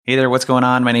Hey there, what's going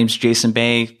on? My name's Jason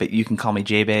Bay, but you can call me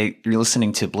J-Bay. You're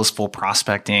listening to Blissful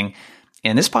Prospecting.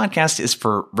 And this podcast is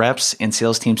for reps and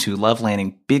sales teams who love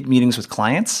landing big meetings with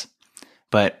clients,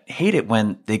 but hate it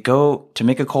when they go to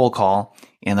make a cold call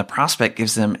and the prospect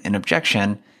gives them an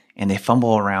objection and they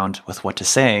fumble around with what to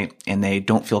say and they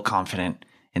don't feel confident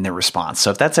in their response.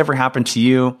 So if that's ever happened to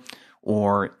you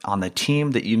or on the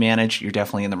team that you manage, you're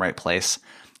definitely in the right place.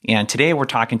 And today we're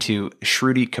talking to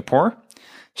Shruti Kapoor.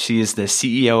 She is the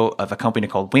CEO of a company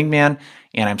called Wingman,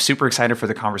 and I'm super excited for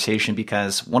the conversation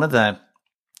because one of the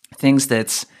things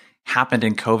that's happened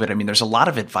in COVID, I mean, there's a lot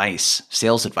of advice,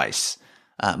 sales advice,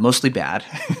 mostly bad,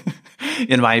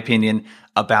 in my opinion,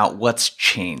 about what's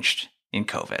changed in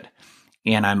COVID.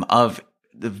 And I'm of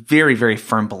the very, very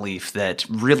firm belief that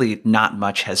really not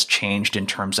much has changed in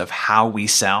terms of how we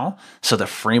sell. So the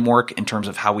framework in terms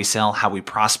of how we sell, how we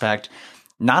prospect,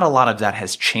 not a lot of that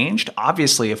has changed.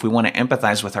 Obviously, if we want to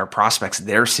empathize with our prospects,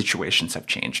 their situations have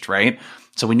changed, right?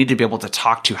 So we need to be able to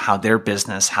talk to how their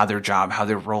business, how their job, how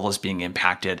their role is being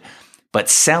impacted. But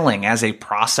selling as a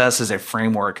process, as a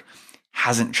framework,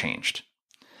 hasn't changed.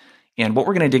 And what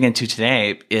we're going to dig into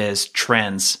today is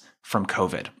trends from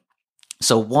COVID.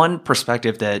 So one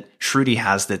perspective that Shruti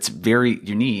has that's very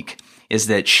unique is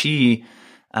that she,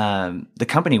 the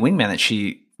company Wingman that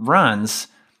she runs,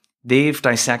 they've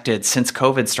dissected, since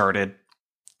COVID started,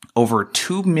 over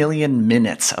 2 million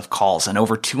minutes of calls and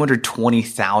over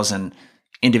 220,000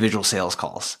 individual sales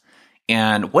calls.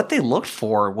 And what they looked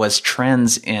for was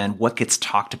trends in what gets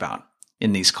talked about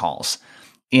in these calls.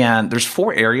 And there's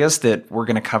 4 areas that we're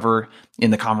going to cover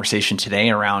in the conversation today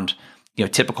around,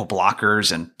 typical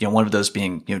blockers, and, one of those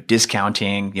being,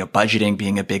 discounting, budgeting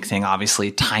being a big thing,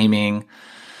 obviously, timing,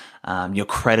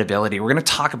 credibility. We're going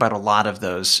to talk about a lot of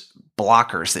those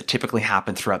blockers that typically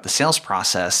happen throughout the sales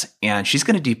process. And she's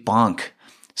going to debunk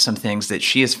some things that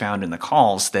she has found in the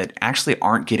calls that actually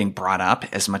aren't getting brought up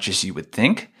as much as you would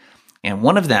think. And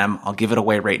one of them, I'll give it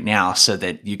away right now so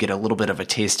that you get a little bit of a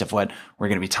taste of what we're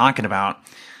going to be talking about.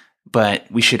 But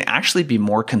we should actually be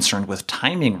more concerned with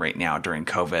timing right now during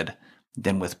COVID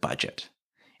than with budget.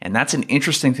 And that's an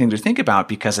interesting thing to think about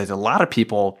because there's a lot of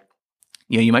people,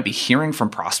 you might be hearing from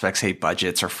prospects, hey,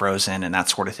 budgets are frozen and that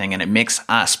sort of thing. And it makes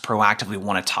us proactively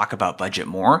want to talk about budget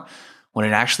more when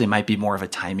it actually might be more of a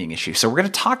timing issue. So we're going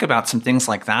to talk about some things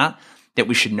like that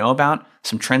we should know about,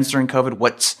 some trends during COVID,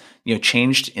 what's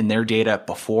changed in their data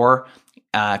before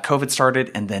COVID started,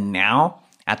 and then now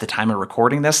at the time of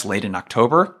recording this, late in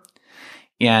October.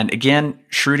 And again,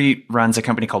 Shruti runs a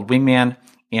company called Wingman.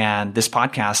 And this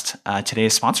podcast today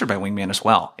is sponsored by Wingman as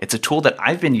well. It's a tool that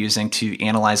I've been using to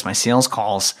analyze my sales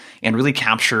calls and really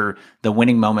capture the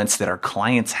winning moments that our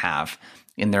clients have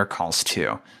in their calls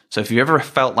too. So if you ever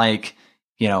felt like,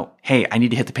 hey, I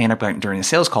need to hit the panic button during a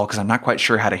sales call because I'm not quite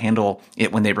sure how to handle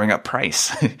it when they bring up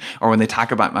price or when they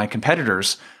talk about my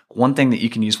competitors, one thing that you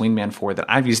can use Wingman for that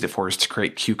I've used it for is to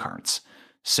create cue cards.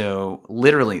 So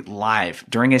literally live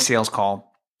during a sales call,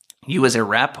 you as a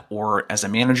rep or as a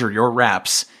manager, your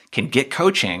reps can get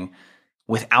coaching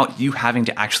without you having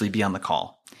to actually be on the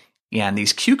call. And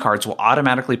these cue cards will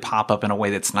automatically pop up in a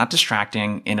way that's not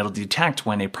distracting, and it'll detect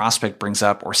when a prospect brings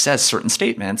up or says certain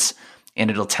statements, and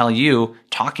it'll tell you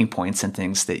talking points and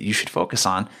things that you should focus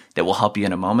on that will help you in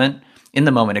the moment,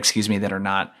 that are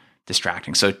not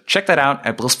distracting. So check that out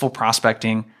at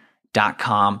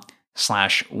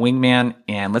blissfulprospecting.com/wingman.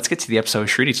 And let's get to the episode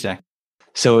with Shruti today.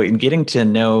 So in getting to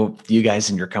know you guys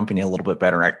and your company a little bit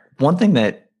better, one thing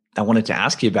that I wanted to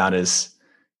ask you about is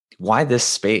why this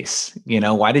space?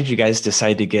 Why did you guys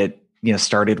decide to get,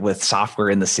 started with software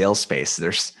in the sales space?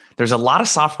 There's a lot of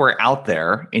software out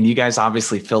there, and you guys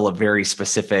obviously fill a very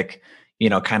specific,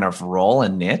 kind of role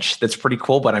and niche. That's pretty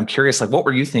cool. But I'm curious, what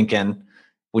were you thinking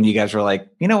when you guys were like,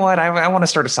 you know what, I want to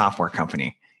start a software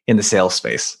company in the sales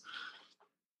space?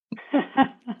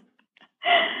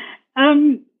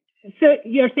 So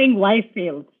you're saying why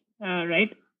sales,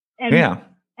 right? And yeah.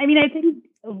 I think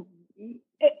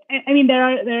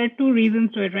there are 2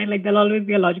 reasons to it, right? There'll always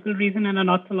be a logical reason and a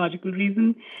not so logical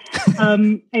reason.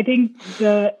 I think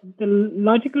the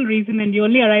logical reason, and you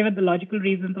only arrive at the logical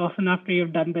reasons often after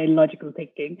you've done the illogical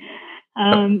thinking.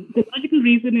 The logical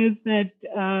reason is that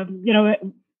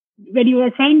when you are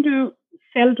trying to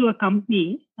sell to a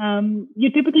company,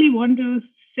 you typically want to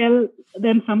sell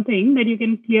them something that you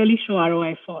can clearly show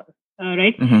ROI for,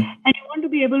 right? Mm-hmm. And you want to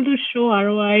be able to show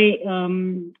ROI,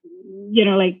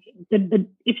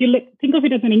 if you think of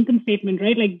it as an income statement,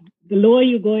 right? The lower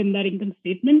you go in that income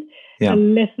statement, the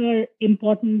lesser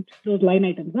important those line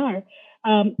items are.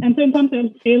 And so in some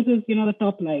sense, sales is, the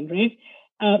top line, right?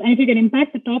 And if you can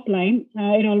impact the top line,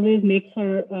 it always makes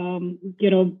for,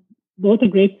 both a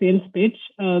great sales pitch,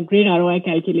 a great ROI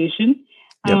calculation,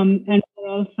 Yep. and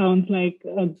overall sounds like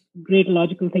a great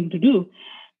logical thing to do.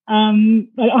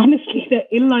 But honestly, the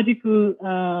illogical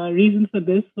reason for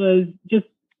this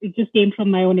it just came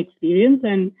from my own experience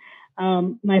and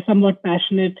my somewhat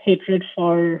passionate hatred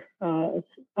for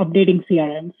updating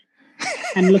CRMs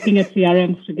and looking at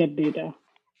CRMs to get data.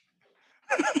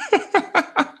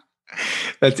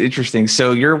 That's interesting.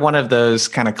 So you're one of those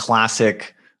kind of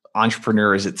classic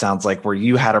entrepreneurs, it sounds like, where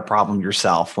you had a problem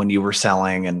yourself when you were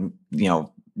selling and,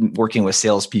 working with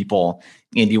salespeople,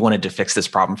 and you wanted to fix this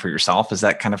problem for yourself. Is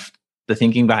that kind of the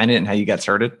thinking behind it and how you got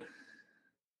started?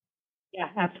 Yeah,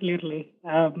 absolutely.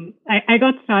 I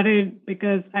got started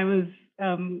because I was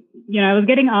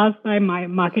getting asked by my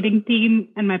marketing team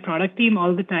and my product team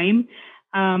all the time,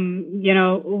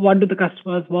 what do the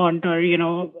customers want, or,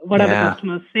 what are the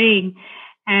customers saying?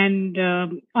 And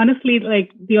honestly,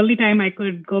 like the only time I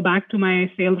could go back to my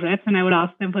sales reps and I would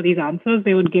ask them for these answers,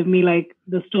 they would give me like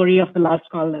the story of the last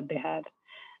call that they had,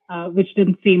 which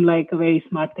didn't seem like a very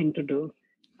smart thing to do,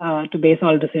 to base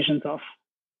all decisions off.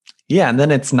 Yeah. And then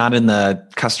it's not in the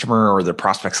customer or the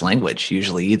prospect's language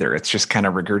usually either. It's just kind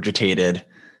of regurgitated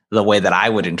the way that I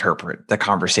would interpret the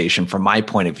conversation from my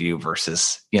point of view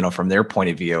versus, from their point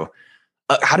of view.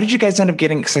 How did you guys end up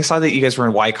getting, because I saw that you guys were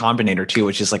in Y Combinator too,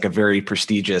 which is like a very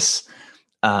prestigious,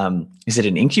 is it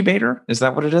an incubator? Is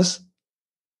that what it is?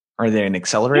 Are they an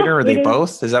accelerator? Yeah, Are they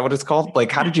both? Is that what it's called?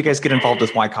 Like, how did you guys get involved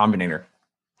with Y Combinator?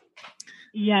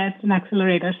 Yeah, it's an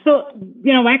accelerator. So,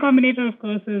 Y Combinator, of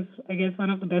course, is, I guess, one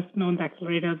of the best known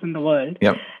accelerators in the world.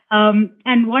 Yep.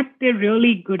 And what they're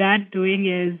really good at doing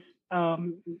is, they're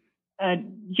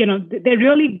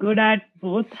really good at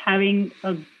both having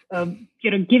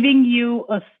giving you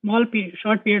a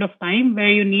short period of time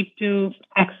where you need to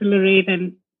accelerate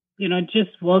and,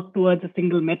 just work towards a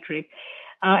single metric.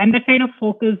 And that kind of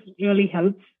focus really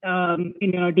helps in,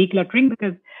 decluttering,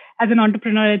 because as an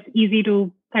entrepreneur, it's easy to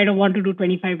kind of want to do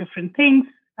 25 different things,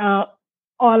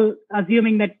 all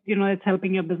assuming that, it's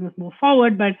helping your business move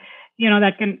forward, but,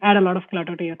 that can add a lot of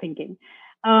clutter to your thinking.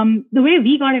 The way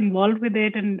we got involved with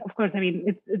it, and of course, I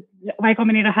mean, Y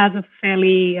Combinator has a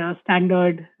fairly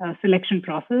standard selection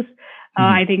process.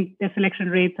 I think the selection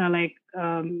rates are like,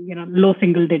 low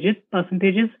single digit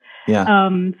percentages. Yeah.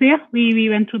 So yeah, we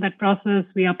went through that process.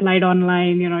 We applied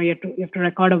online. You have to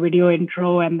record a video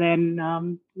intro, and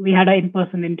then we had an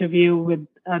in-person interview with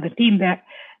the team there.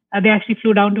 They actually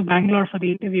flew down to Bangalore for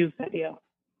the interviews that year.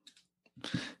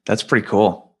 That's pretty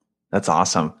cool. That's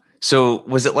awesome. So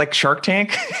was it like Shark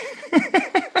Tank?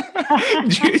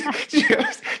 Did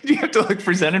you have to like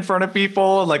present in front of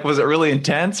people? Like, was it really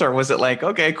intense, or was it like,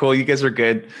 okay, cool, you guys are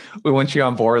good, we want you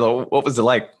on board? What was it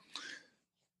like?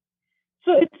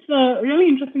 So it's a really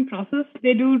interesting process.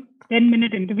 They do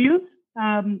 10-minute interviews,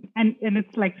 and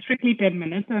it's like strictly 10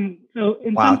 minutes. And so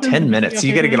wow, 10 minutes. So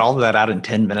you got to get all of that out in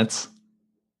 10 minutes.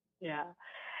 Yeah.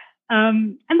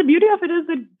 And the beauty of it is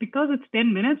that because it's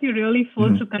 10 minutes, you're really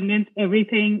forced to condense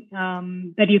everything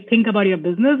that you think about your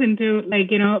business into, like,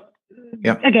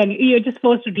 again, you're just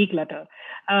forced to declutter,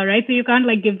 right? So you can't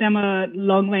like give them a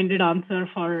long-winded answer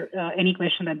for any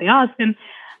question that they ask. And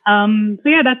so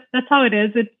yeah, that's how it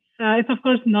is. It's of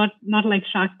course not like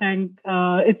Shark Tank.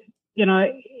 It's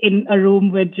in a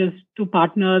room with just two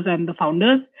partners and the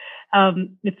founders.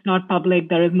 It's not public.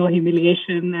 There is no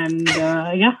humiliation. And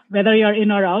whether you're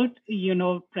in or out,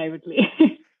 privately.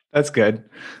 That's good.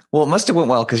 Well, it must have went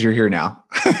well because you're here now.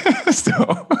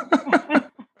 So,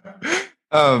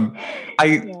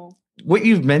 what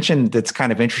you've mentioned that's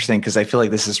kind of interesting, because I feel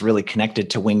like this is really connected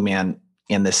to Wingman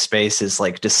in this space, is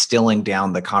like distilling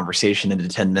down the conversation into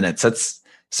 10 minutes. That's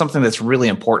something that's really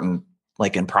important,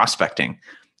 like in prospecting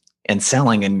and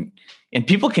selling, and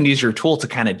people can use your tool to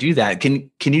kind of do that. Can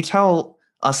you tell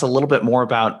us a little bit more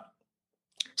about,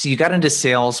 so you got into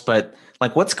sales, but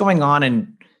like what's going on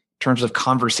in terms of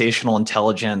conversational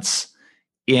intelligence?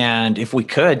 And if we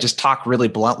could just talk really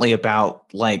bluntly about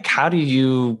like,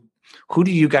 who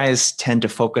do you guys tend to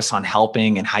focus on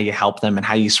helping, and how you help them, and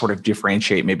how you sort of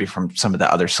differentiate maybe from some of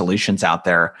the other solutions out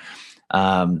there?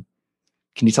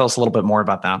 Can you tell us a little bit more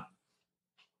about that?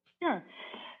 Sure.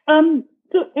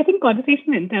 So I think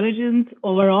conversational intelligence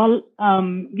overall,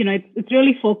 it's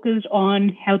really focused on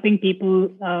helping people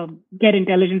get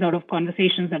intelligence out of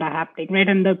conversations that are happening, right?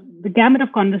 And the gamut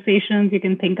of conversations you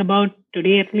can think about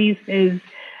today, at least, is,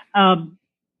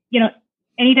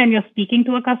 anytime you're speaking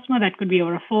to a customer, that could be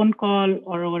over a phone call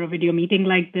or over a video meeting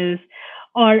like this,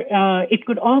 or it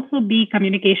could also be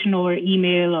communication over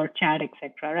email or chat,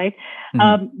 etc. Right?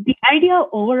 The idea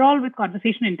overall with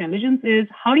conversation intelligence is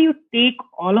how do you take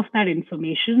all of that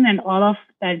information and all of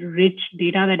that rich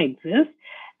data that exists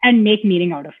and make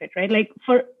meaning out of it, right? Like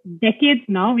for decades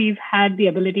now, we've had the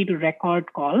ability to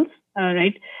record calls,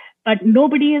 right? But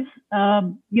nobody has,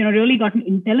 really gotten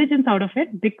intelligence out of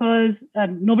it because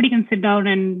nobody can sit down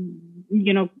and,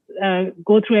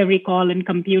 go through every call and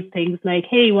compute things like,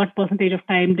 hey, what percentage of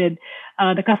time did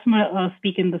the customer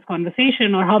speak in this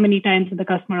conversation, or how many times did the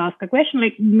customer ask a question?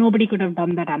 Like nobody could have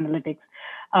done that analytics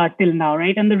till now,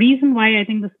 right? And the reason why I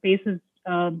think the space has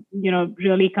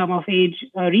really come of age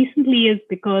recently is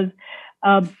because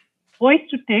voice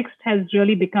to text has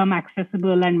really become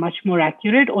accessible and much more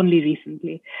accurate only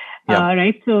recently,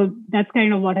 right? So that's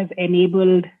kind of what has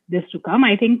enabled this to come.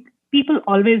 I think people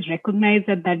always recognize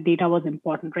that data was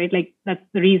important, right? Like that's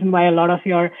the reason why a lot of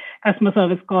your customer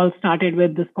service calls started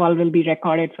with this call will be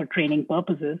recorded for training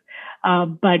purposes.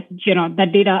 But that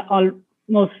data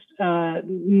almost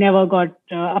never got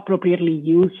appropriately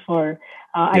used for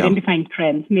identifying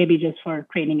trends, maybe just for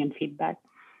training and feedback.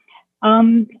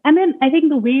 And then I think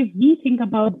the way we think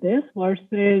about this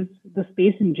versus the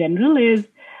space in general is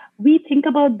we think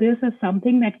about this as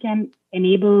something that can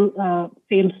enable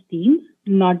sales teams,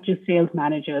 not just sales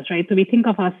managers, right? So we think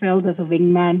of ourselves as a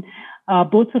wingman,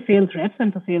 both for sales reps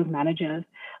and for sales managers.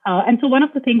 And so one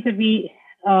of the things that we,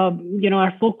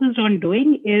 are focused on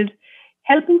doing is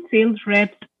helping sales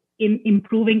reps in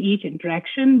improving each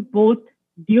interaction, both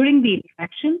during the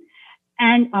interaction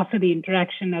and after the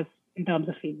interaction as in terms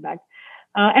of feedback.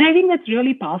 And I think that's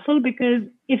really powerful because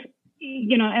if,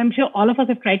 I'm sure all of us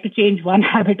have tried to change one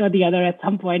habit or the other at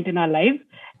some point in our lives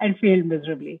and failed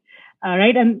miserably,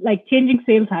 right? And like changing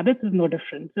sales habits is no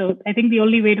different. So I think the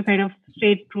only way to kind of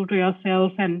stay true to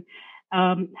yourself and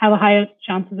have a higher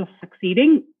chances of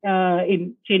succeeding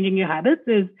in changing your habits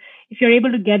is if you're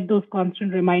able to get those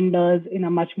constant reminders in a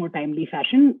much more timely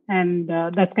fashion. And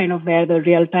that's kind of where the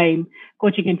real-time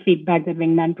coaching and feedback that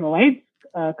Wingman provides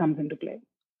comes into play.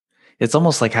 It's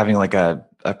almost like having like a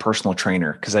personal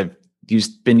trainer, because I've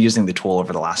been using the tool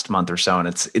over the last month or so. And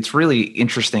it's really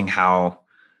interesting how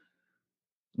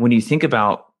when you think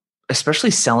about,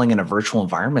 especially selling in a virtual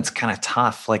environment, it's kind of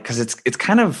tough. Like, cause it's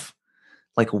kind of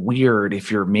like weird if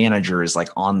your manager is like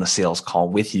on the sales call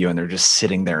with you and they're just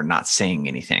sitting there not saying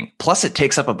anything. Plus it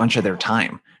takes up a bunch of their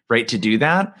time, right? To do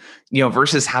that,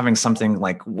 versus having something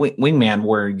like Wingman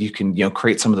where you can,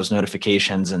 create some of those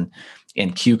notifications and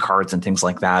cue cards and things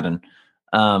like that. And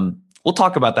we'll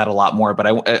talk about that a lot more, but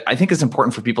I think it's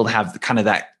important for people to have kind of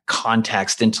that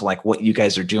context into like what you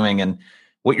guys are doing. And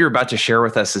what you're about to share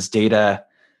with us is data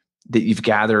that you've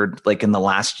gathered like in the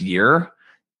last year.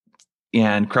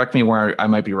 And correct me where I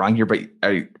might be wrong here, but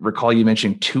I recall you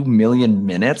mentioning 2 million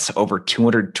minutes over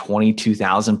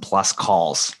 222,000 plus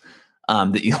calls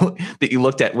that you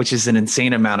looked at, which is an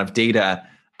insane amount of data.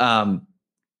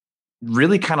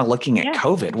 Really kind of looking at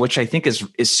COVID, which I think is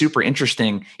super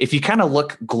interesting. If you kind of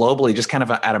look globally, just kind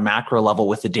of at a macro level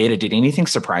with the data, did anything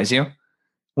surprise you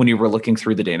when you were looking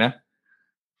through the data?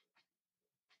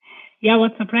 Yeah,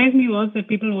 what surprised me was that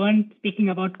people weren't speaking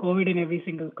about COVID in every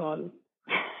single call.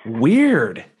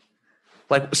 Weird.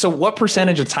 Like, so what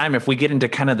percentage of time, if we get into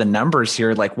kind of the numbers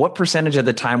here, like what percentage of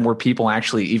the time were people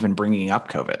actually even bringing up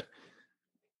COVID?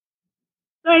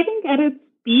 So I think at its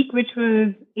peak, which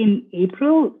was in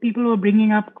April, people were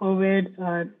bringing up COVID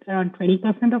around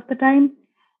 20% of the time.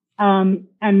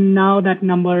 And now that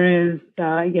number is,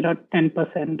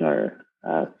 10% or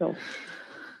so.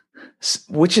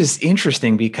 Which is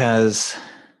interesting because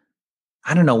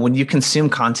I don't know, when you consume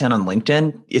content on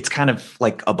LinkedIn, it's kind of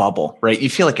like a bubble, right? You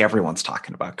feel like everyone's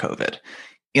talking about COVID.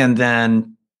 And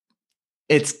then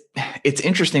it's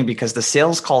interesting because the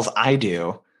sales calls I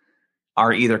do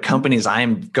are either companies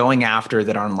I'm going after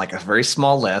that are on like a very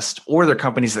small list, or they're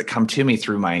companies that come to me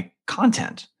through my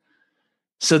content.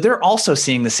 So they're also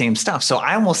seeing the same stuff. So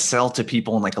I almost sell to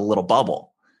people in like a little bubble.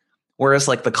 Whereas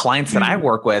like the clients that I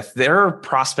work with, their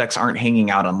prospects aren't hanging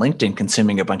out on LinkedIn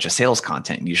consuming a bunch of sales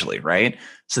content usually, right?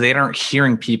 So they aren't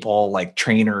hearing people like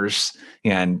trainers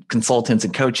and consultants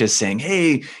and coaches saying,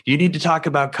 hey, you need to talk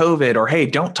about COVID, or hey,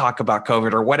 don't talk about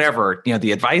COVID, or whatever,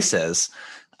 the advice is.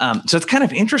 So it's kind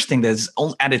of interesting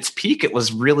that at its peak, it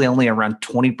was really only around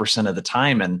 20% of the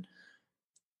time. And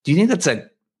do you think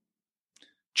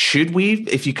should we,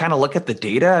 if you kind of look at the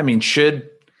data, I mean, should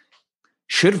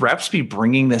reps be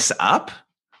bringing this up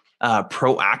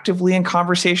proactively in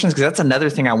conversations? Because that's another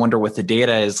thing I wonder with the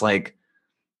data is like,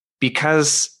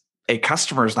 because a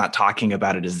customer is not talking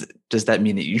about it, does that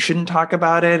mean that you shouldn't talk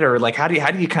about it? Or like, how do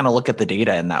you kind of look at the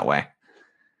data in that way?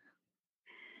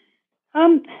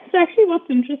 So actually, what's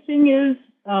interesting is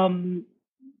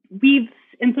we've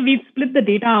we've split the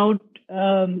data out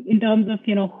in terms of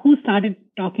who started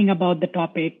talking about the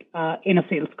topic in a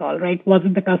sales call, right? Was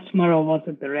it the customer or was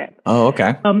it the rep? Oh,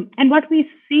 okay. And what we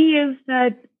see is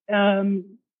that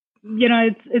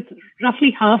it's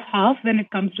roughly half when it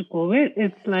comes to COVID.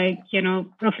 It's like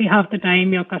roughly half the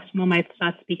time your customer might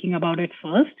start speaking about it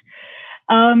first.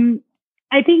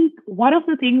 I think one of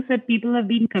the things that people have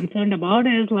been concerned about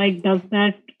is like, does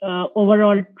that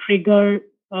overall trigger,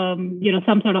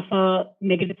 some sort of a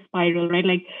negative spiral, right?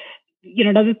 Like,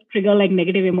 does it trigger like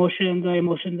negative emotions or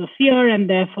emotions of fear? And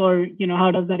therefore,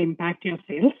 how does that impact your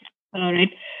sales, right?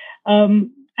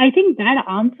 I think that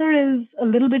answer is a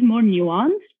little bit more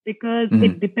nuanced because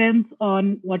it depends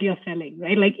on what you're selling,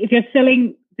 right? Like if you're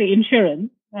selling the insurance,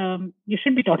 you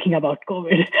should be talking about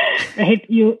COVID, right?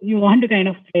 You want to kind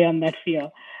of play on that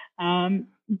fear.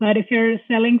 But if you're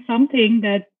selling something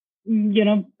that,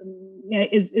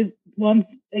 is once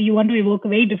you want to evoke a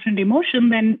very different emotion,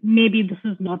 then maybe this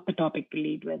is not the topic to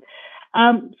lead with.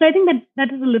 So I think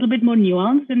that is a little bit more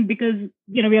nuanced, and because,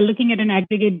 we are looking at an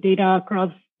aggregate data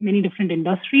across many different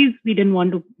industries, we didn't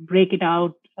want to break it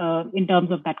out in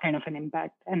terms of that kind of an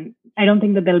impact. And I don't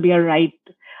think that there'll be a right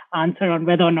answer on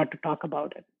whether or not to talk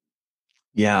about it.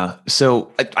 Yeah.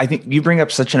 So I think you bring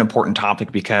up such an important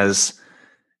topic because,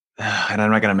 and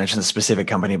I'm not going to mention the specific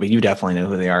company, but you definitely know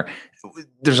who they are.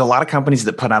 There's a lot of companies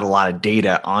that put out a lot of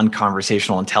data on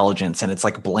conversational intelligence, and it's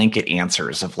like blanket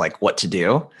answers of like what to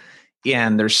do.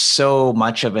 And there's so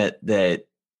much of it that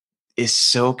is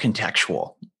so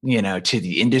contextual, to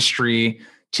the industry,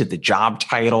 to the job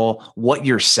title, what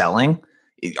you're selling.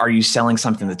 Are you selling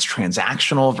something that's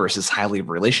transactional versus highly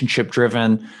relationship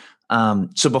driven?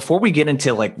 So before we get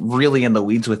into like really in the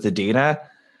weeds with the data,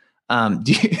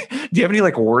 do you have any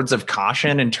like words of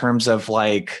caution in terms of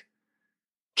like,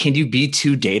 can you be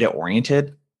too data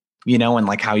oriented, and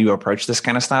like how you approach this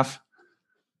kind of stuff?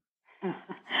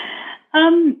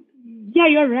 Yeah,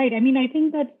 you're right. I mean, I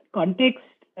think that context,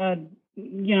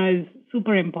 is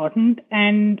super important.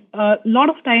 And a lot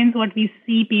of times what we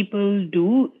see people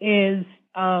do is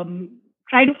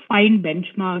try to find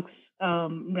benchmarks,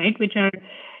 right, which are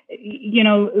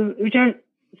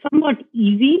somewhat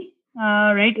easy,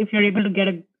 right, if you're able to get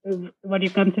what you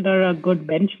consider a good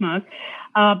benchmark,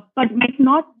 but might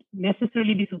not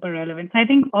necessarily be super relevant. So I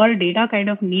think all data kind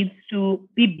of needs to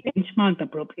be benchmarked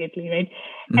appropriately, right?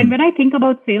 And when I think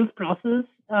about sales process,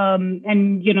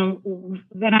 and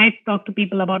when I talk to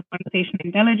people about conversational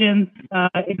intelligence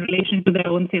in relation to their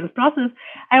own sales process,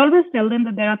 I always tell them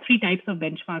that there are 3 types of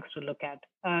benchmarks to look at,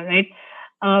 right?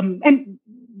 And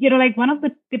like one of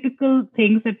the typical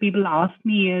things that people ask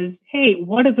me is, hey,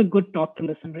 what is a good talk to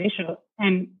listen ratio?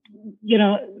 And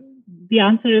the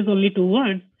answer is only 2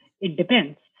 words: it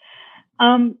depends.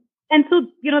 And so,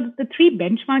 the 3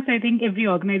 benchmarks I think every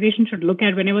organization should look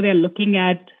at whenever they're looking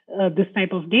at this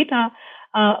type of data.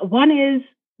 One is,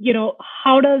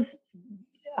 how does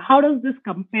this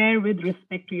compare with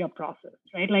respect to your process,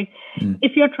 right? Like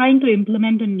if you're trying to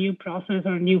implement a new process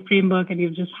or a new framework and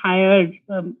you've just hired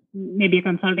maybe a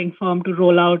consulting firm to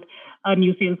roll out a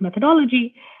new sales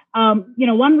methodology,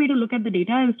 one way to look at the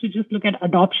data is to just look at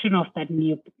adoption of that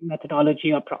new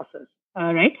methodology or process,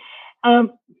 right?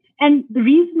 And the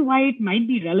reason why it might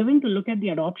be relevant to look at the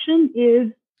adoption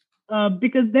is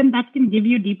because then that can give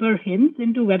you deeper hints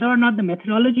into whether or not the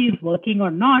methodology is working or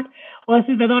not,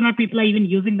 versus whether or not people are even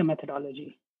using the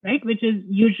methodology, right? Which is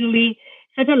usually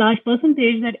such a large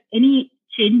percentage that any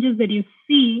changes that you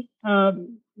see, are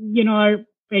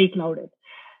very clouded.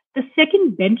 The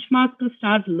second benchmark to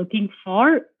start looking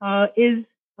for is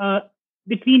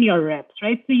between your reps,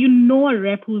 right? So a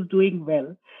rep who's doing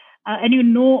well,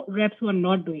 and reps who are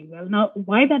not doing well. Now,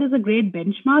 why that is a great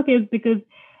benchmark is because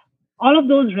all of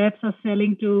those reps are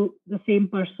selling to the same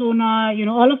persona,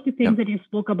 all of the things that you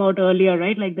spoke about earlier,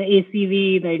 right? Like the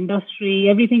ACV, the industry,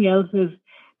 everything else is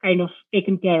kind of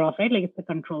taken care of, right? Like it's a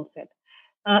control set.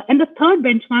 And the third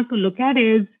benchmark to look at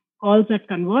is calls that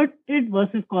converted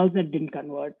versus calls that didn't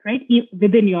convert, right?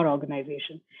 Within your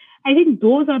organization. I think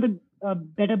those are the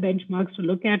better benchmarks to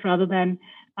look at rather than,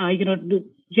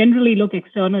 generally look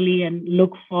externally and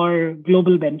look for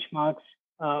global benchmarks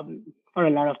for a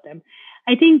lot of them.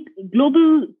 I think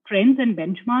global trends and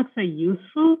benchmarks are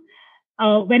useful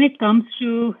when it comes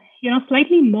to,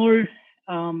 slightly more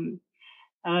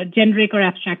generic or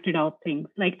abstracted out things.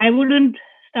 Like I wouldn't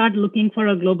start looking for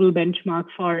a global benchmark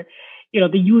for,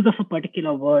 the use of a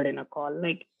particular word in a call.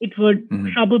 Like it would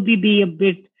probably be a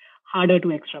bit harder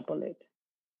to extrapolate.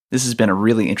 This has been a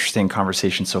really interesting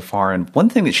conversation so far. And one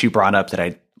thing that she brought up that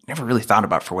I never really thought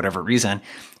about for whatever reason,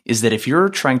 is that if you're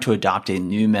trying to adopt a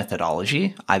new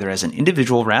methodology, either as an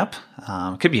individual rep,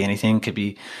 could be anything, could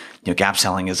be, gap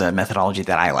selling is a methodology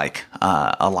that I like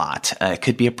a lot. It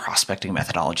could be a prospecting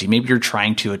methodology. Maybe you're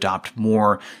trying to adopt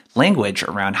more language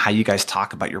around how you guys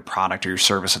talk about your product or your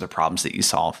service or the problems that you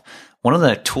solve. One of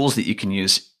the tools that you can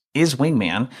use is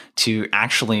Wingman to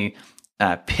actually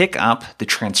pick up the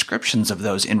transcriptions of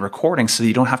those in recording so that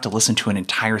you don't have to listen to an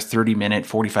entire 30-minute,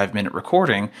 45-minute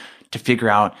recording to figure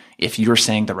out if you're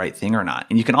saying the right thing or not.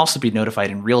 And you can also be notified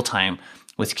in real time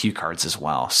with cue cards as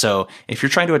well. So if you're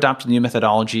trying to adopt a new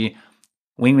methodology,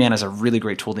 Wingman is a really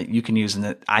great tool that you can use and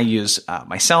that I use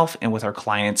myself and with our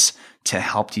clients to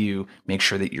help you make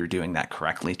sure that you're doing that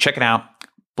correctly. Check it out,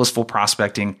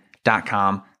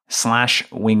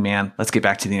 blissfulprospecting.com/Wingman. Let's get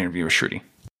back to the interview with Shruti.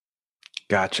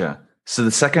 Gotcha. So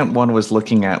the second one was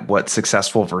looking at what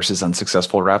successful versus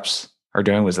unsuccessful reps are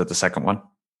doing. Was that the second one?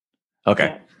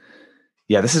 Okay.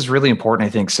 Yeah, this is really important, I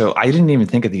think. So I didn't even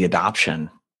think of the adoption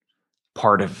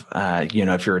part of,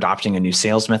 if you're adopting a new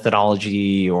sales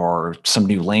methodology or some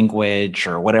new language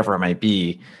or whatever it might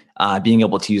be, being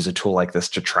able to use a tool like this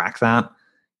to track that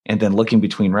and then looking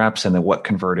between reps and then what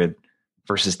converted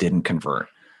versus didn't convert.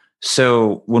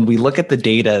 So when we look at the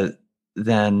data,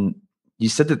 then you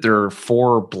said that there are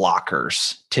 4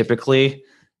 blockers typically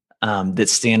that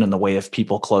stand in the way of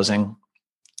people closing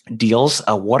deals.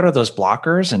 What are those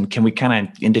blockers? And can we kind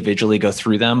of individually go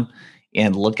through them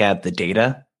and look at the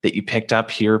data that you picked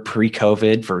up here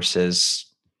pre-COVID versus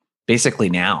basically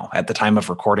now at the time of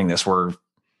recording this?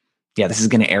 This is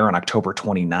going to air on October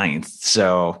 29th.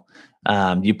 So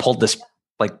you pulled this,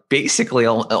 like basically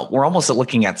we're almost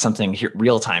looking at something here,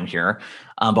 real time here.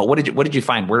 But what did you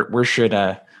find? Where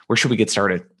should we get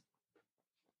started?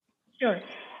 Sure.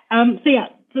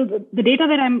 So the data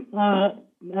that I'm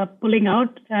pulling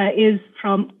out is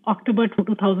from October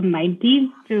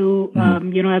 2019 to,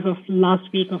 as of last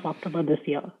week of October this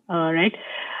year, right?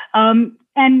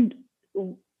 And,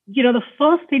 the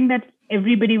first thing that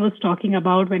everybody was talking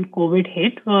about when COVID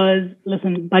hit was,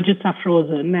 listen, budgets are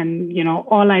frozen. And,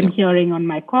 all I'm hearing on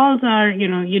my calls are,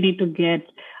 you need to get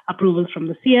approvals from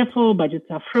the CFO, budgets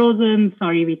are frozen,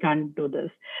 sorry, we can't do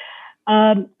this.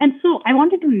 And so I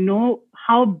wanted to know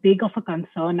how big of a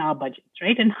concern are budgets,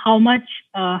 right? And how much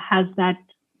has that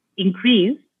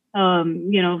increased,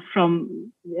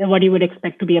 from what you would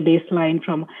expect to be a baseline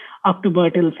from October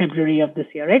till February of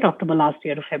this year, right? October last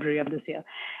year to February of this year.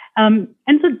 And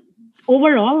so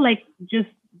overall, like just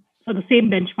for the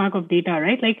same benchmark of data,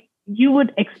 right? Like you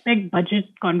would expect budget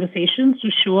conversations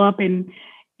to show up in,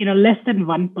 less than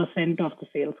 1% of the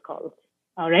sales calls.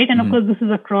 All right. And of course, this is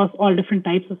across all different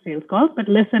types of sales calls, but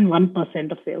less than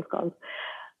 1% of sales calls.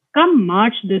 Come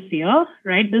March this year,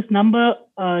 right, this number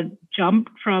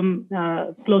jumped from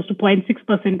close to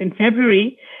 0.6% in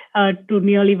February to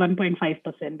nearly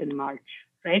 1.5% in March,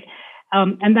 right?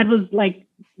 And that was like,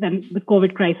 then the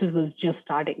COVID crisis was just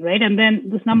starting, right? And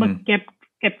then this number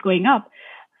kept going up.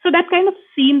 So that kind of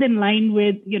seemed in line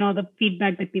with, the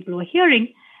feedback that people were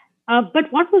hearing.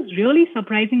 But what was really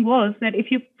surprising was that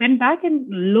if you went back and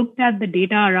looked at the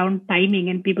data around timing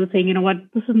and people saying,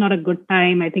 this is not a good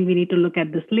time, I think we need to look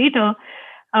at this later,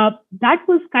 that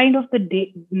was kind of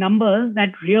the numbers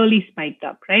that really spiked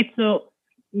up, right? So,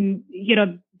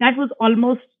 that was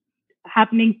almost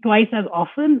happening twice as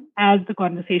often as the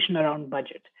conversation around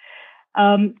budget.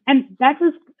 And that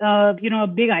was, a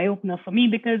big eye opener for me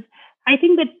because I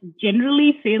think that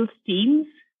generally sales teams,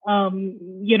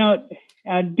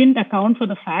 didn't account for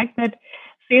the fact that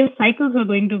sales cycles are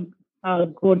going to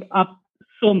go up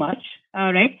so much,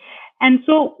 right? And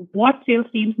so what sales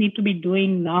teams need to be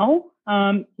doing now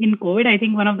in COVID, I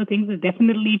think one of the things is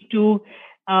definitely to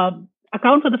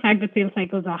account for the fact that sales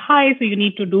cycles are high. So you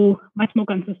need to do much more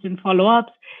consistent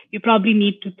follow-ups. You probably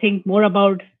need to think more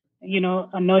about,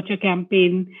 a nurture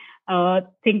campaign,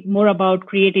 think more about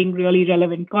creating really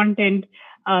relevant content,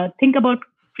 think about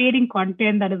creating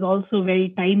content that is also very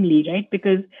timely, right?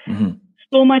 Because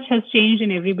so much has changed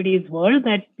in everybody's world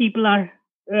that people are,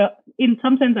 in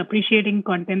some sense, appreciating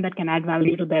content that can add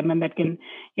value to them and that can,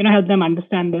 help them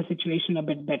understand their situation a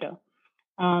bit better.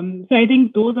 So I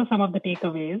think those are some of the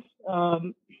takeaways.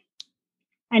 And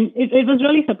it was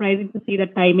really surprising to see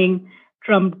that timing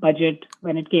trumped budget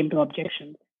when it came to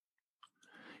objections.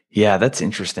 Yeah, that's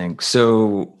interesting.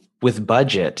 So with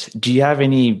budget, do you have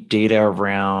any data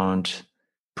around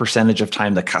percentage of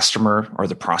time the customer or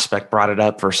the prospect brought it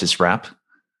up versus rep?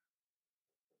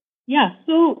 Yeah.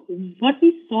 So what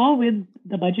we saw with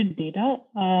the budget data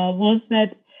was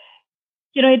that,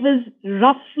 it was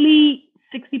roughly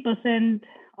 60%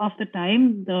 of the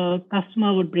time the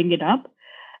customer would bring it up.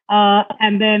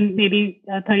 And then maybe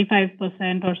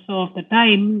 35% or so of the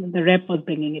time, the rep was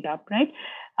bringing it up, right?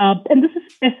 And this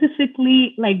is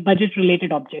specifically like budget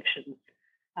related objections,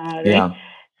 right? Yeah.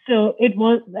 So it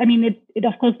was, I mean, it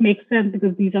of course makes sense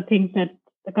because these are things that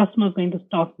the customer is going to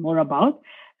talk more about.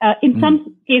 In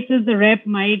some cases, the rep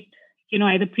might,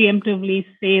 either preemptively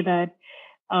say that,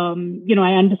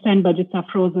 I understand budgets are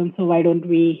frozen, so why don't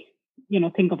we,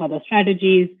 think of other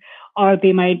strategies? Or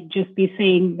they might just be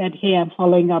saying that, hey, I'm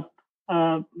following up,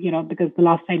 because the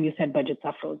last time you said budgets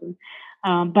are frozen.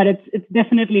 But it's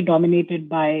definitely dominated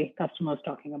by customers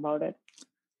talking about it.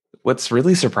 What's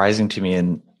really surprising to me,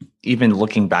 and even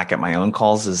looking back at my own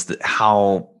calls, is that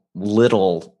how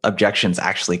little objections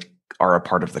actually are a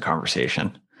part of the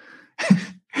conversation.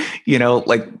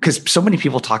 Because so many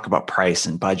people talk about price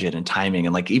and budget and timing.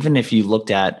 And like, even if you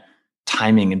looked at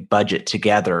timing and budget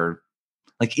together,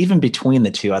 like even between the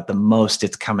two, at the most,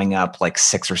 it's coming up like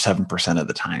 6 or 7% of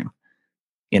the time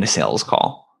in a sales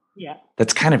call. Yeah.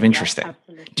 That's kind of interesting. Yeah,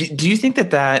 absolutely. Do you think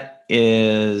that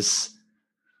is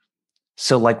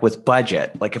so? Like with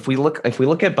budget, like if we look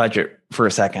at budget for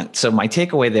a second, so my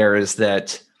takeaway there is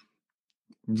that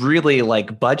really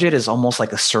like budget is almost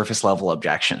like a surface level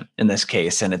objection in this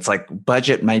case. And it's like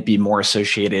budget might be more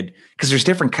associated because there's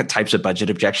different types of budget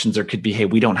objections. There could be, hey,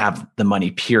 we don't have the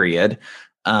money, period.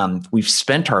 We've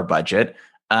spent our budget.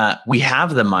 We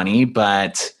have the money,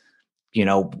 but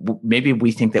maybe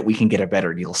we think that we can get a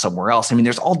better deal somewhere else. I mean,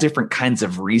 there's all different kinds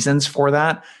of reasons for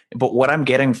that. But what I'm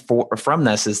getting from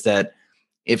this is that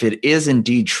if it is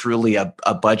indeed truly a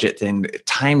budget thing,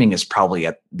 timing is probably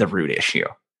at the root issue.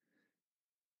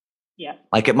 Yeah.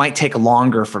 Like it might take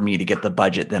longer for me to get the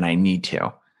budget than I need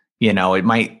to. It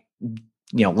might,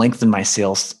 lengthen my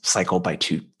sales cycle by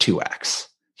 2x,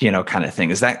 kind of thing.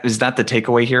 Is that the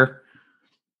takeaway here?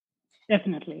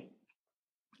 Definitely.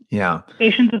 Yeah.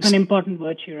 Patience is an important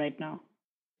virtue right now.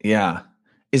 Yeah.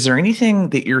 Is there anything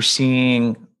that you're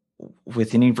seeing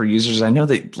with any of your users? I know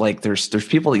that like there's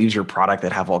people that use your product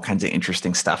that have all kinds of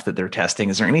interesting stuff that they're testing.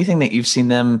 Is there anything that you've seen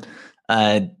them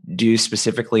do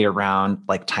specifically around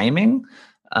like timing?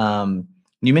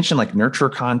 You mentioned like nurture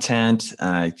content.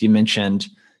 You mentioned,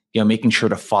 making sure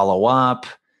to follow up.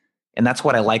 And that's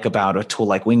what I like about a tool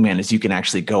like Wingman is you can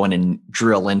actually go in and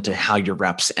drill into how your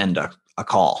reps end a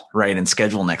call, right? And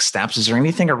schedule next steps. Is there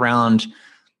anything around,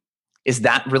 is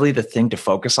that really the thing to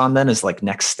focus on then is like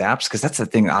next steps? Because that's the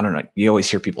thing, I don't know, you always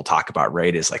hear people talk about,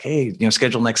 right? Is like, hey,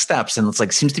 schedule next steps. And it's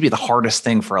like, seems to be the hardest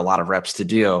thing for a lot of reps to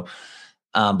do.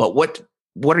 But what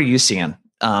are you seeing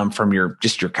from your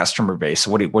customer base?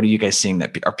 What are you guys seeing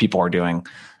that people are doing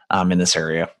in this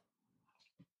area?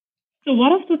 So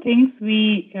one of the things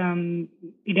we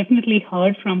definitely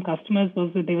heard from customers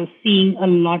was that they were seeing a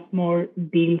lot more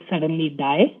deals suddenly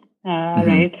die,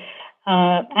 right?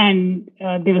 And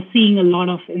they were seeing a lot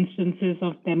of instances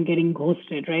of them getting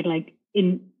ghosted, right? Like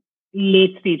in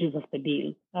late stages of the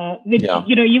deal, which,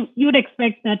 you would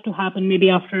expect that to happen maybe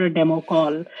after a demo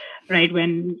call, right?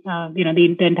 When, the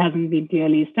intent hasn't been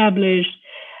clearly established.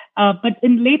 But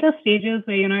in later stages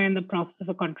where, in the process of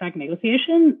a contract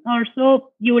negotiation or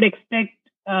so, you would expect,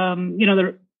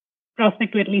 the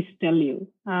prospect to at least tell you,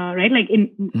 right? Like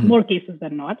in more cases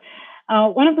than not.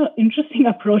 One of the interesting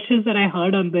approaches that I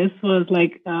heard on this was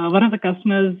like, one of the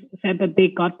customers said that they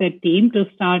got their team to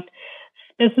start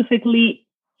specifically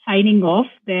signing off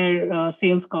their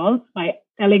sales calls by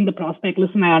telling the prospect,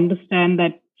 listen, I understand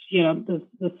that,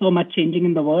 there's so much changing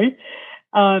in the world.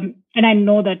 And I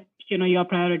know that, your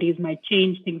priorities might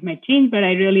change, things might change, but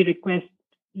I really request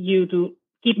you to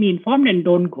keep me informed and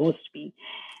don't ghost me.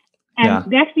 And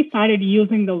they actually started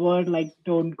using the word like,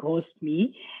 don't ghost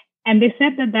me. And they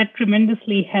said that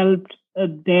tremendously helped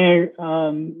their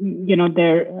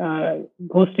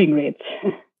ghosting rates.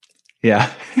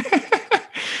 Yeah.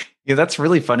 Yeah, that's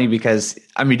really funny because,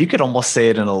 I mean, you could almost say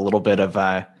it in a little bit of,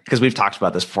 because we've talked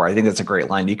about this before. I think that's a great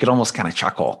line. You could almost kind of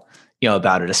chuckle,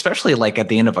 about it, especially like at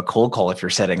the end of a cold call, if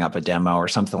you're setting up a demo or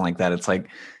something like that. It's like,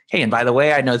 hey, and by the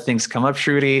way, I know things come up,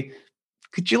 Shruti.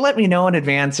 Could you let me know in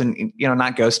advance and,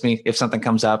 not ghost me if something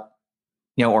comes up,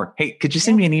 or, hey, could you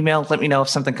send me an email? Let me know if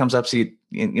something comes up. So you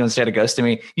instead of ghosting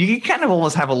me, you can kind of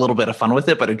almost have a little bit of fun with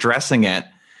it, but addressing it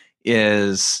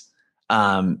is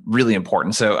really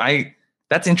important. So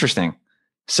that's interesting.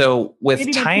 So with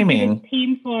maybe timing,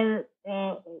 theme for,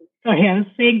 I was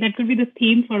saying that could be the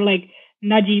theme for like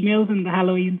nudge emails in the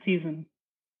Halloween season.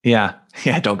 Yeah.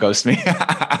 Don't ghost me.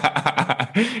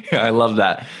 I love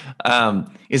that.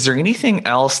 Is there anything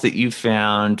else that you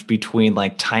found between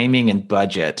like timing and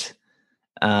budget,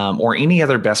 or any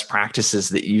other best practices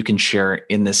that you can share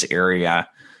in this area,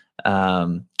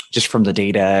 just from the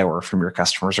data or from your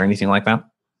customers or anything like that?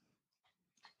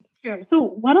 Sure. So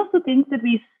one of the things that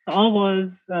we saw was,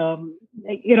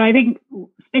 I think,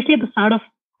 especially at the start of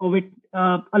COVID,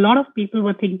 a lot of people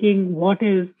were thinking, what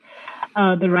is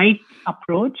the right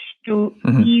approach to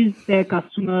ease their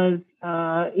customers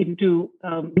into,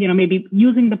 maybe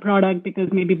using the product because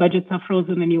maybe budgets are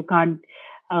frozen and you can't,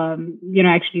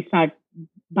 actually start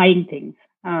buying things,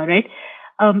 right?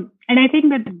 And I think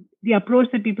that the approach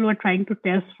that people were trying to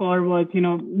test for was,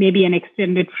 maybe an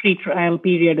extended free trial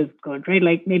period is good, right?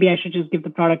 Like maybe I should just give the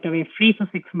product away free for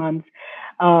 6 months.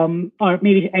 Or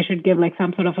maybe I should give like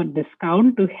some sort of a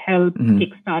discount to help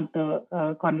kickstart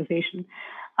the conversation.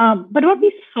 But what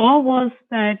we saw was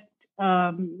that,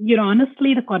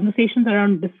 honestly, the conversations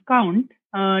around discount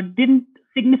didn't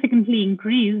significantly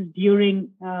increase during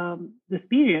this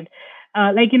period.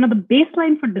 The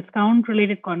baseline for discount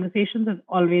related conversations has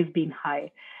always been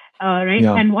high. Right.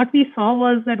 Yeah. And what we saw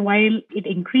was that while it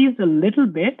increased a little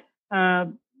bit, that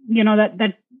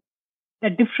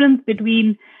difference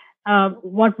between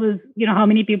what was, how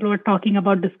many people were talking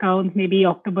about discounts, maybe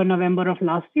October, November of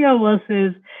last year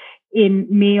versus in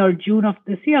May or June of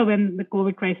this year when the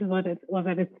COVID crisis was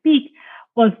at its peak,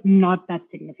 was not that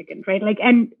significant, right?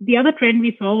 And the other trend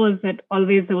we saw was that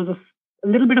always there was a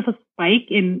little bit of a spike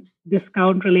in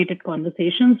discount related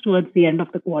conversations towards the end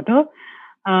of the quarter.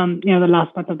 The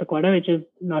last part of the quarter, which is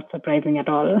not surprising at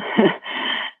all.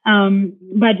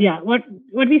 But yeah, what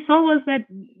we saw was that,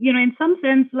 in some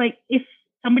sense, like if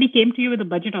somebody came to you with a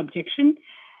budget objection,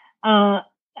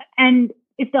 and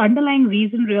if the underlying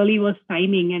reason really was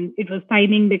timing, and it was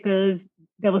timing because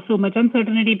there was so much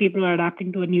uncertainty, people were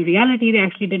adapting to a new reality, they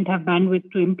actually didn't have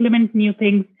bandwidth to implement new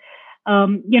things,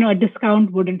 a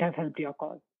discount wouldn't have helped your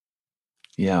cause.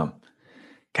 Yeah.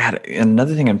 God,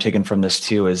 another thing I'm taking from this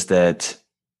too is that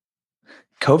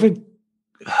COVID,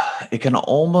 it can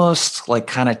almost like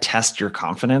kind of test your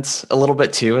confidence a little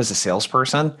bit too as a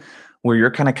salesperson, where you're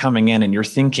kind of coming in and you're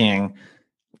thinking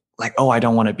like, oh, I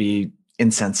don't want to be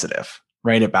insensitive,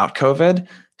 right, about COVID.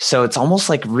 So it's almost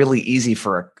like really easy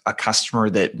for a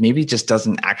customer that maybe just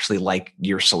doesn't actually like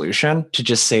your solution to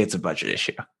just say it's a budget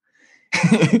issue.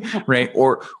 Right.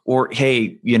 Or,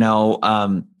 hey,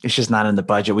 it's just not in the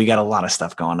budget. We got a lot of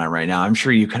stuff going on right now. I'm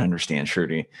sure you can understand,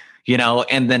 Shruti,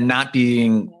 and then not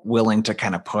being willing to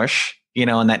kind of push,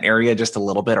 in that area just a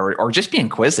little bit, or just be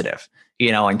inquisitive,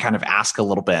 and kind of ask a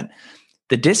little bit.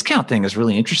 The discount thing is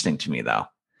really interesting to me though,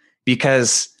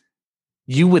 because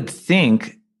you would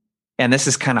think, and this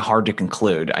is kind of hard to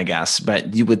conclude, I guess,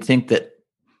 but you would think that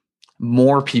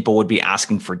more people would be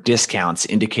asking for discounts,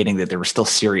 indicating that they were still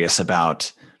serious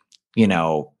about,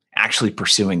 actually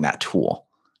pursuing that tool,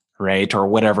 right? Or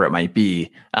whatever it might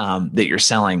be that you're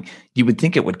selling. You would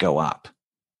think it would go up.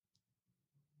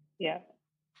 Yeah.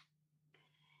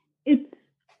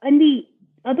 And the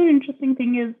other interesting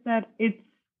thing is that it's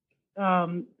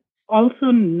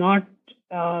also not,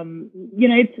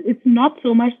 it's not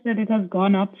so much that it has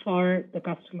gone up for the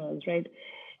customers, right?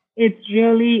 It's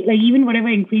really like even whatever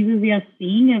increases we are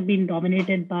seeing have been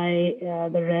dominated by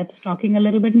the reps talking a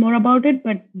little bit more about it,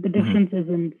 but the difference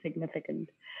isn't significant.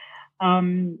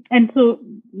 And so,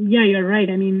 yeah, you're right.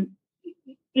 I mean,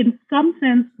 in some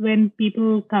sense, when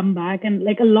people come back and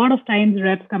like a lot of times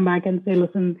reps come back and say,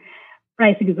 listen,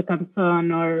 pricing is a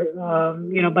concern or,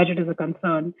 budget is a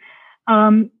concern.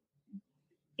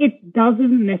 It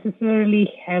doesn't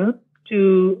necessarily help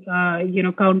to,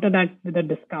 counter that with a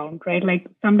discount, right? Like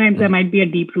sometimes there might be a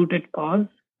deep-rooted cause,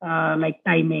 like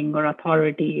timing or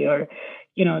authority or,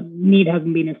 need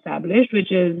hasn't been established,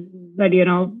 which is that,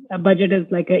 a budget is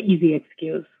like an easy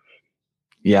excuse.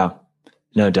 Yeah,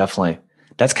 no, definitely.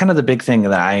 That's kind of the big thing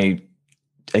that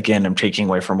I'm taking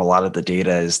away from a lot of the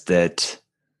data is that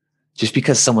just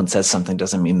because someone says something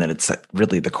doesn't mean that it's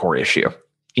really the core issue,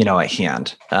 at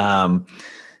hand.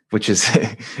 Which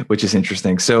is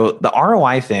interesting. So the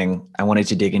ROI thing I wanted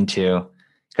to dig into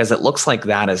because it looks like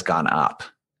that has gone up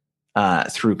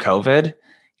through COVID.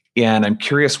 And I'm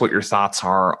curious what your thoughts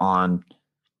are on,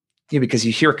 because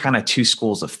you hear kind of two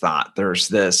schools of thought. There's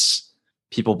this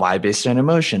people buy based on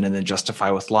emotion and then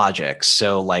justify with logic.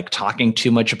 So like talking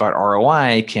too much about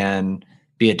ROI can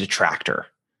be a detractor,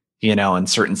 in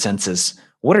certain senses.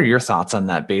 What are your thoughts on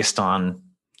that based on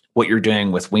what you're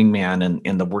doing with Wingman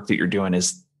and the work that you're doing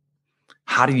is,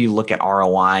 how do you look at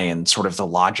ROI and sort of the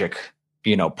logic,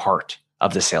 part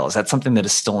of the sale? Is that something that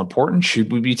is still important?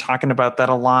 Should we be talking about that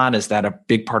a lot? Is that a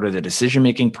big part of the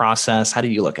decision-making process? How do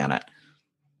you look at it?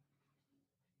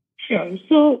 Sure.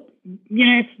 So,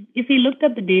 if we looked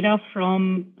at the data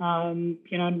from,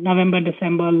 November,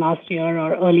 December last year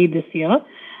or early this year,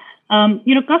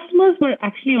 customers were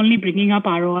actually only bringing up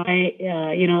ROI,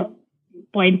 0.3,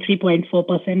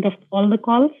 0.4% of all the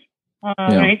calls.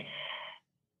 right?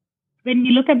 When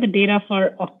you look at the data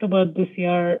for October this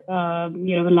year,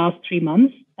 the last 3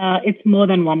 months, it's more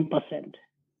than 1%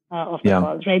 of the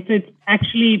calls, right? So it's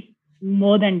actually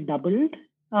more than doubled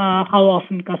how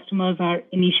often customers are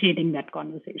initiating that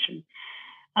conversation.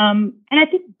 And I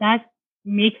think that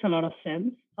makes a lot of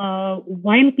sense.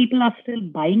 While people are still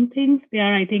buying things, they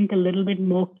are, I think, a little bit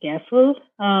more careful,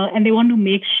 and they want to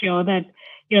make sure that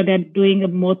they're doing a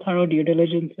more thorough due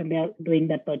diligence when they're doing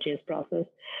that purchase process.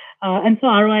 And so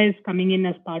ROI is coming in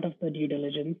as part of the due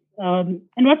diligence. And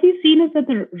what we've seen is that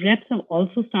the reps have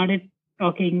also started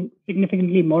talking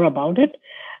significantly more about it,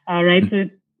 right? So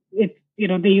it's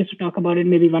they used to talk about it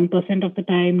maybe 1% of the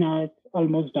time. Now it's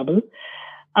almost double.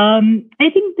 I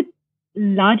think the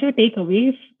larger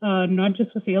takeaways, not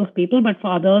just for salespeople, but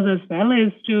for others as well,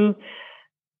 is to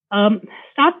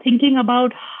start thinking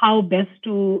about how best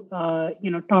to,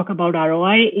 talk about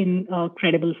ROI in a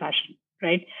credible fashion,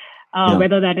 right?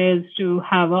 Whether that is to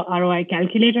have a ROI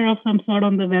calculator of some sort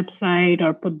on the website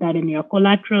or put that in your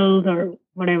collaterals or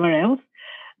whatever else.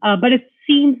 But it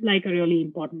seems like a really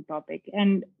important topic.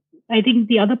 And I think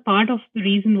the other part of the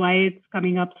reason why it's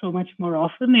coming up so much more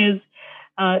often is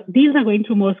deals are going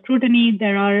through more scrutiny.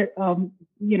 There are,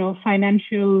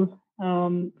 financial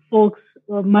folks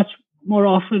much more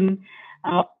often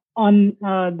on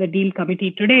the deal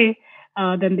committee today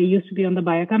than they used to be on the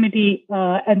buyer committee.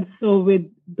 And so with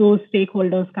those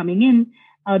stakeholders coming in,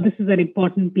 this is an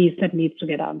important piece that needs to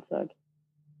get answered.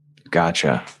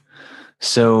 Gotcha.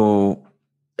 So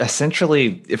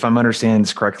essentially, if I'm understanding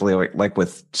this correctly,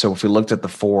 so if we looked at the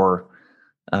four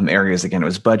areas again, it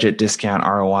was budget, discount,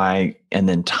 ROI, and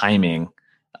then timing.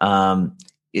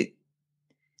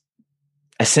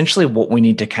 Essentially what we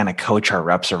need to kind of coach our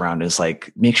reps around is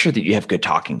like, make sure that you have good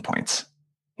talking points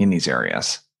in these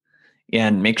areas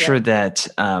and make sure that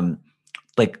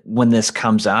when this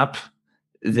comes up,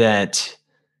 that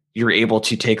you're able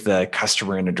to take the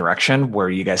customer in a direction where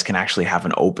you guys can actually have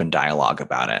an open dialogue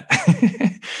about it.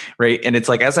 Right. And it's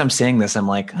like, as I'm saying this, I'm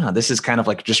like, oh, this is kind of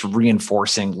like just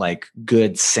reinforcing like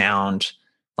good sound,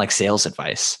 like sales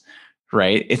advice,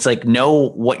 right? It's like, know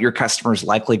what your customer is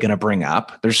likely going to bring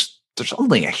up. There's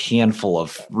only a handful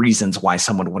of reasons why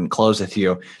someone wouldn't close with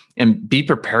you, and be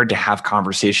prepared to have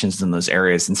conversations in those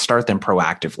areas and start them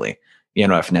proactively,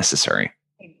 if necessary.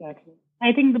 Exactly.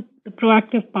 I think the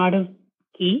proactive part is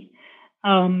key,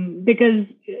 because,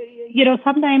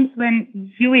 sometimes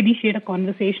when you initiate a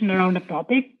conversation around a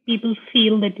topic, people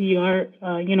feel that you're,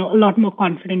 a lot more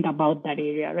confident about that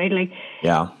area, right? Like,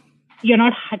 you're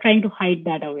not trying to hide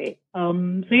that away.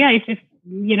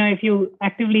 If you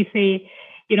actively say,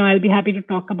 I'll be happy to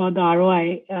talk about the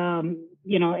ROI,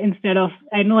 instead of,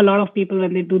 I know a lot of people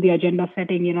when they do the agenda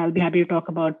setting, I'll be happy to talk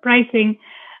about pricing,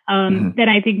 then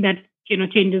I think that,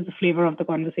 changes the flavor of the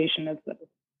conversation as well.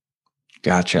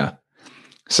 Gotcha.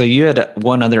 So you had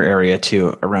one other area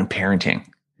too around parenting.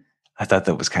 I thought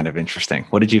that was kind of interesting.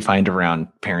 What did you find around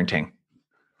parenting?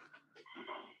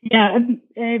 Yeah, so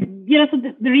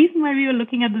the reason why we were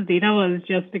looking at this data was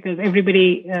just because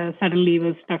everybody suddenly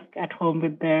was stuck at home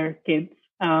with their kids.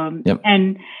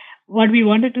 And what we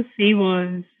wanted to see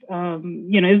was,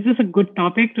 is this a good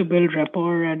topic to build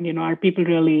rapport, and, are people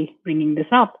really bringing this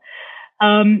up?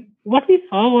 What we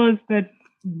saw was that,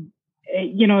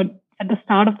 at the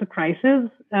start of the crisis,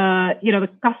 the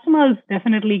customers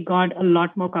definitely got a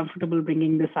lot more comfortable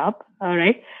bringing this up,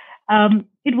 right?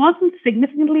 It wasn't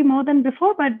significantly more than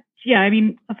before, but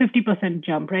a 50%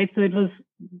 jump, right? So it was,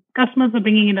 customers were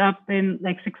bringing it up in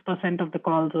like 6% of the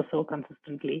calls or so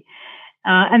consistently.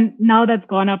 And now that's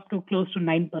gone up to close to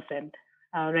 9%,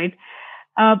 right?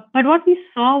 But what we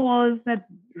saw was that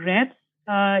reps,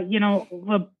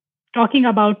 were talking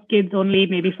about kids only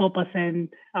maybe 4%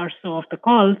 or so of the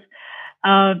calls.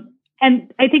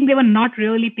 And I think they were not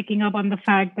really picking up on the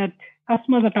fact that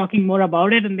customers are talking more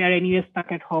about it and they're anyway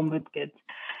stuck at home with kids.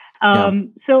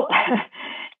 So,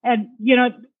 and,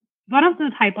 one of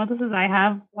the hypotheses I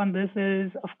have on this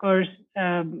is, of course,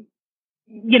 as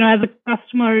a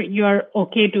customer, you're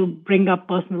okay to bring up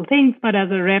personal things, but as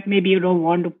a rep, maybe you don't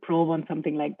want to probe on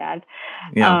something like that.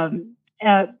 And,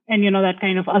 that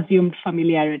kind of assumed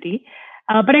familiarity.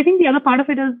 But I think the other part of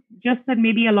it is just that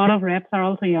maybe a lot of reps are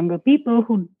also younger people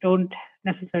who don't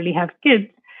necessarily have kids.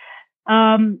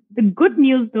 The good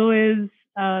news, though, is,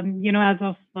 as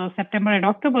of September and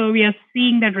October, we are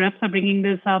seeing that reps are bringing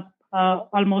this up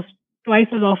almost twice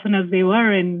as often as they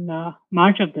were in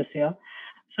March of this year.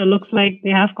 So it looks like they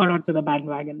have caught on to the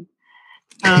bandwagon.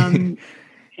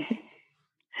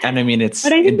 And I mean, it's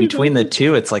in between the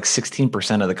two, it's like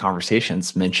 16% of the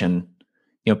conversations mention,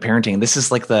 parenting. This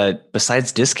is like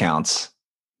besides discounts,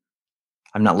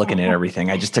 I'm not looking at everything.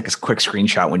 I just took a quick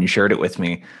screenshot when you shared it with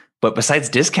me. But besides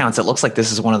discounts, it looks like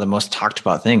this is one of the most talked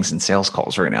about things in sales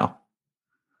calls right now.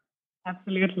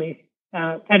 Absolutely.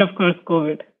 And of course,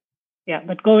 COVID. Yeah,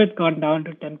 but COVID's gone down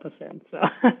to 10%. So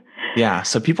yeah,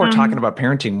 so people are talking about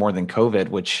parenting more than COVID,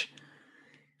 which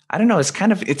I don't know. It's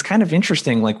kind of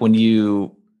interesting. Like when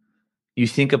you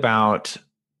think about,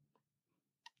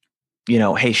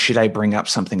 hey, should I bring up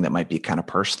something that might be kind of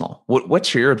personal?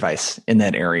 What's your advice in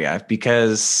that area?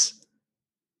 Because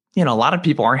a lot of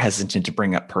people are hesitant to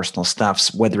bring up personal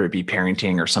stuff, whether it be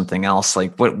parenting or something else.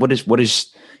 Like what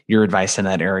is your advice in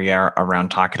that area around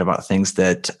talking about things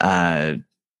that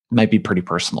might be pretty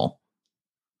personal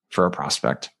for a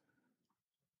prospect?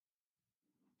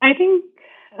 I think,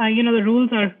 the rules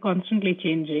are constantly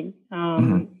changing.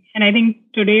 And I think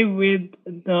today with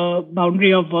the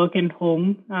boundary of work and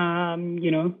home,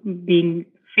 being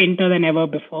fainter than ever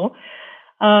before,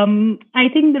 I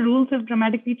think the rules have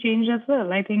dramatically changed as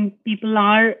well. I think people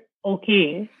are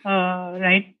okay,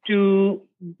 right, to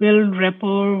build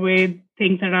rapport with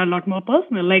things that are a lot more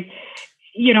personal. Like,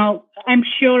 I'm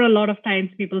sure a lot of times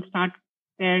people start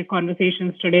their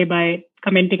conversations today by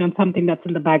commenting on something that's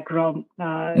in the background,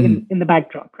 in the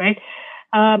backdrop, right?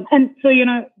 And so,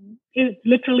 it's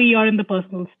literally you're in the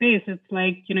personal space. It's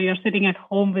like, you're sitting at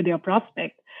home with your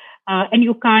prospect. And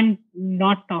you can't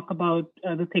not talk about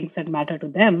the things that matter to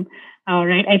them,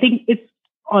 right? I think it's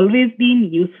always been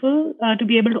useful to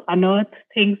be able to unearth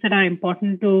things that are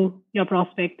important to your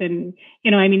prospect. And,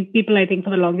 people, I think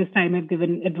for the longest time have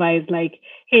given advice like,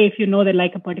 hey, if you know they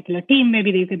like a particular team,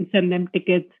 maybe you can send them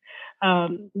tickets,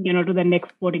 to the next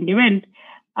sporting event.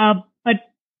 But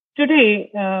today,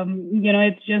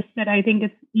 it's just that I think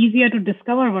it's easier to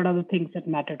discover what are the things that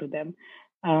matter to them.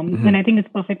 And I think it's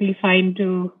perfectly fine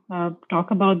to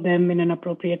talk about them in an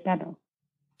appropriate manner.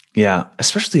 Yeah,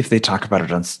 especially if they talk about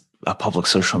it on a public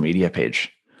social media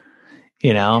page.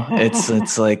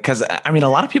 It's like, because a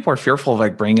lot of people are fearful of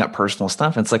like bringing up personal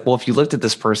stuff. It's like, well, if you looked at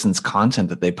this person's content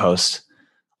that they post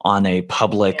on a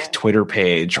public Twitter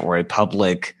page or a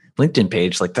public LinkedIn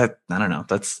page, like that, I don't know,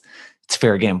 it's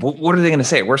fair game. What are they going to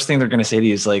say? Worst thing they're going to say to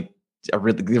you is like,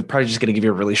 they're probably just going to give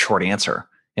you a really short answer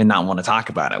and not want to talk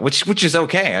about it, which is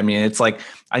okay. It's like,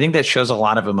 I think that shows a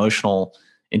lot of emotional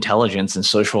intelligence and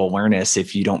social awareness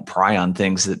if you don't pry on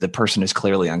things that the person is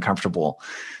clearly uncomfortable,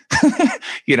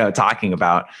 talking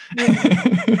about.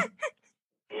 The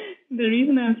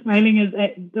reason I'm smiling is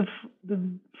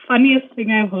the funniest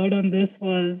thing I've heard on this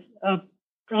was a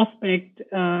prospect,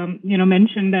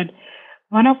 mentioned that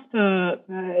one of the,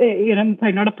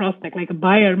 not a prospect, like a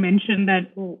buyer mentioned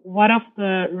that one of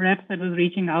the reps that was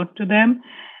reaching out to them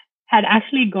had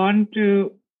actually gone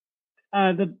to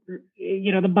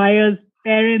the buyer's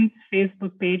parents'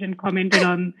 Facebook page and commented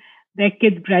on their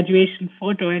kid's graduation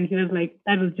photo. And he was like,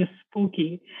 that was just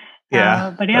spooky.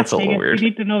 Yeah, but yeah, that's a little weird. You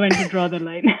need to know when to draw the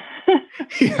line.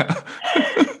 Yeah.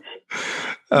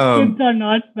 Kids or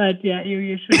not, but yeah,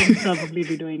 you shouldn't probably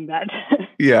be doing that.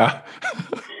 Yeah.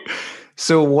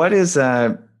 So what is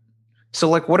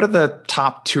what are the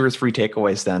top 2 or 3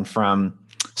 takeaways then from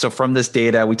this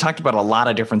data? We talked about a lot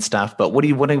of different stuff, but what do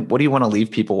you want to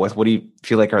leave people with? What do you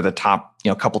feel like are the top,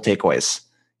 couple takeaways,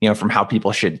 from how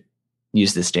people should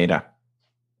use this data?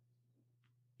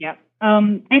 Yeah.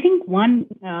 I think one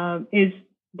is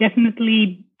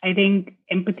definitely, I think,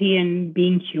 empathy and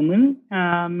being human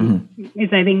is,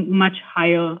 I think, much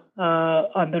higher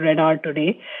on the radar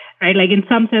today, right? Like in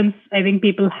some sense, I think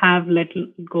people have let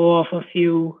go of a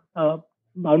few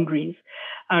boundaries,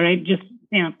 right? Just,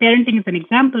 parenting is an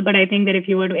example, but I think that if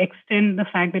you were to extend the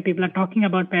fact that people are talking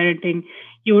about parenting,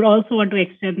 you would also want to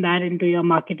extend that into your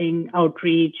marketing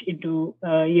outreach, into,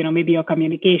 maybe your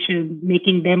communication,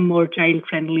 making them more child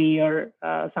friendly or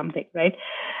something, right?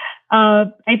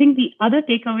 I think the other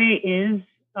takeaway is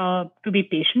to be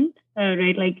patient,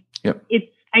 right? Like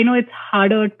I know it's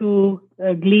harder to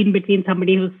glean between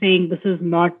somebody who's saying this is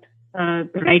not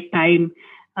the right time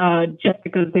just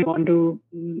because they want to,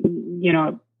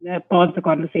 pause the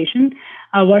conversation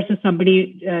versus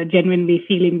somebody genuinely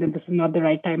feeling that this is not the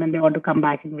right time and they want to come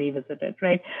back and revisit it,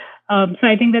 right? So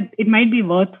I think that it might be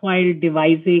worthwhile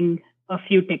devising a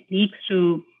few techniques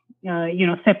to,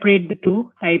 separate the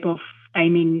two type of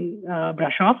timing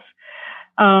brush-offs.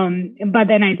 But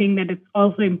then I think that it's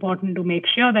also important to make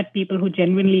sure that people who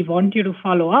genuinely want you to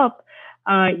follow up,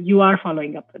 you are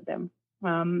following up with them. So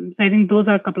I think those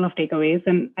are a couple of takeaways.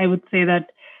 And I would say that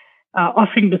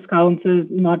offering discounts is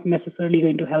not necessarily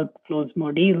going to help close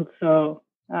more deals. So,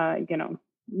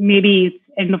 maybe it's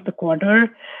end of the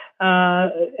quarter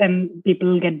and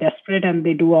people get desperate and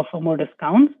they do offer more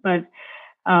discounts. But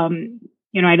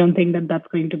I don't think that that's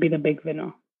going to be the big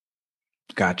winner.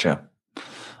 Gotcha.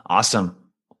 Awesome.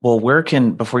 Well,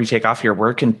 before you take off here,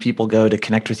 where can people go to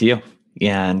connect with you?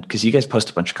 And because you guys post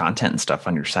a bunch of content and stuff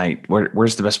on your site,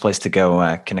 where's the best place to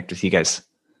go connect with you guys?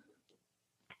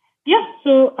 Yeah,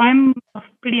 so I'm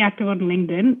pretty active on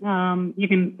LinkedIn. You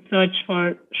can search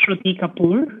for Shruti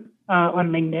Kapoor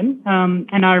on LinkedIn.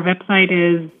 And our website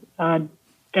is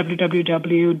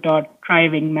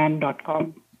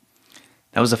www.trywingman.com.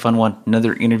 That was a fun one.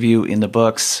 Another interview in the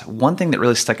books. One thing that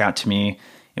really stuck out to me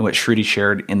in what Shruti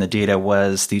shared in the data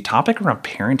was the topic around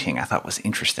parenting. I thought was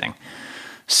interesting.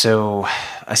 So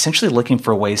essentially looking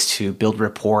for ways to build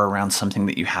rapport around something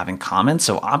that you have in common.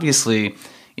 So obviously,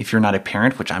 if you're not a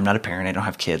parent, which I'm not a parent, I don't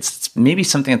have kids, it's maybe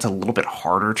something that's a little bit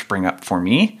harder to bring up for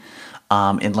me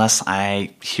unless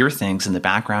I hear things in the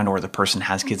background or the person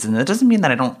has kids. And that doesn't mean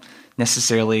that I don't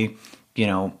necessarily,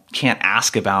 can't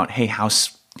ask about, hey,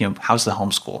 how's the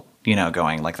homeschool,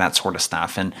 going, like that sort of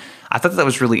stuff. And I thought that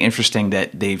was really interesting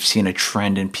that they've seen a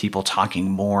trend in people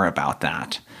talking more about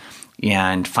that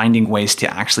and finding ways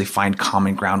to actually find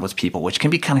common ground with people, which can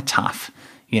be kind of tough,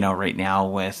 right now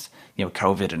with,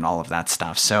 COVID and all of that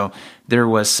stuff. So there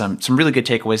was some really good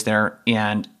takeaways there.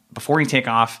 And before you take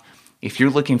off, if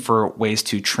you're looking for ways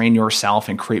to train yourself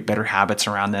and create better habits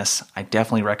around this, I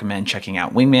definitely recommend checking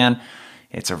out Wingman.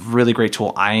 It's a really great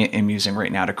tool I am using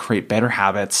right now to create better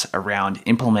habits around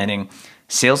implementing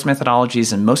sales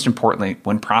methodologies and, most importantly,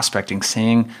 when prospecting,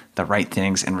 saying the right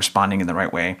things and responding in the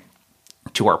right way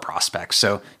to our prospects.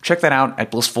 So check that out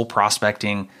at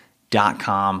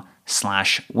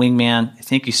blissfulprospecting.com/wingman.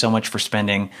 Thank you so much for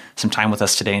spending some time with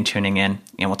us today and tuning in,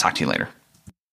 and we'll talk to you later.